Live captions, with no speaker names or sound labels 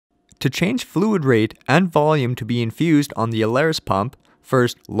To change fluid rate and volume to be infused on the Alaris pump,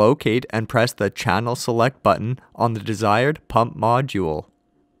 first locate and press the Channel Select button on the desired pump module.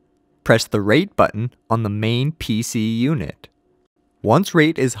 Press the Rate button on the main PC unit. Once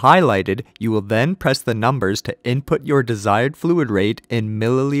rate is highlighted, you will then press the numbers to input your desired fluid rate in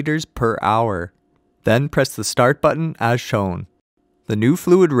milliliters per hour. Then press the Start button as shown. The new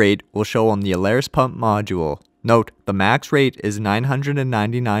fluid rate will show on the Alaris pump module. Note, the max rate is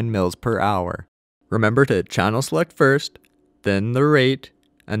 999 mils per hour. Remember to channel select first, then the rate,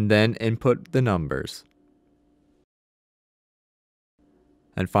 and then input the numbers.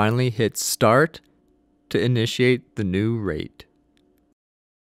 And finally hit Start to initiate the new rate.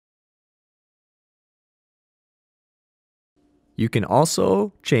 You can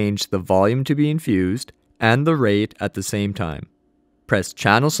also change the volume to be infused and the rate at the same time. Press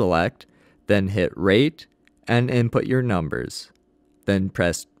Channel Select, then hit Rate, and input your numbers. Then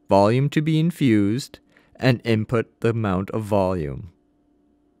press Volume to be infused and input the amount of volume.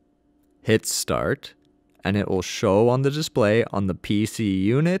 Hit Start, and it will show on the display on the PC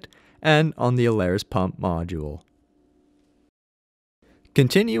unit and on the Alaris pump module.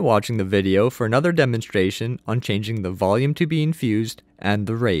 Continue watching the video for another demonstration on changing the volume to be infused and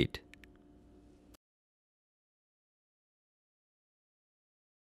the rate.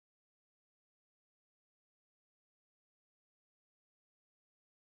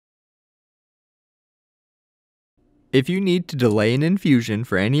 If you need to delay an infusion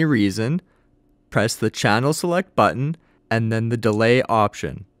for any reason, press the Channel Select button and then the Delay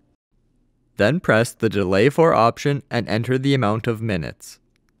option. Then press the Delay for option and enter the amount of minutes.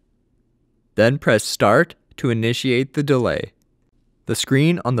 Then press Start to initiate the delay. The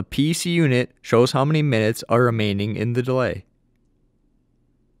screen on the PC unit shows how many minutes are remaining in the delay.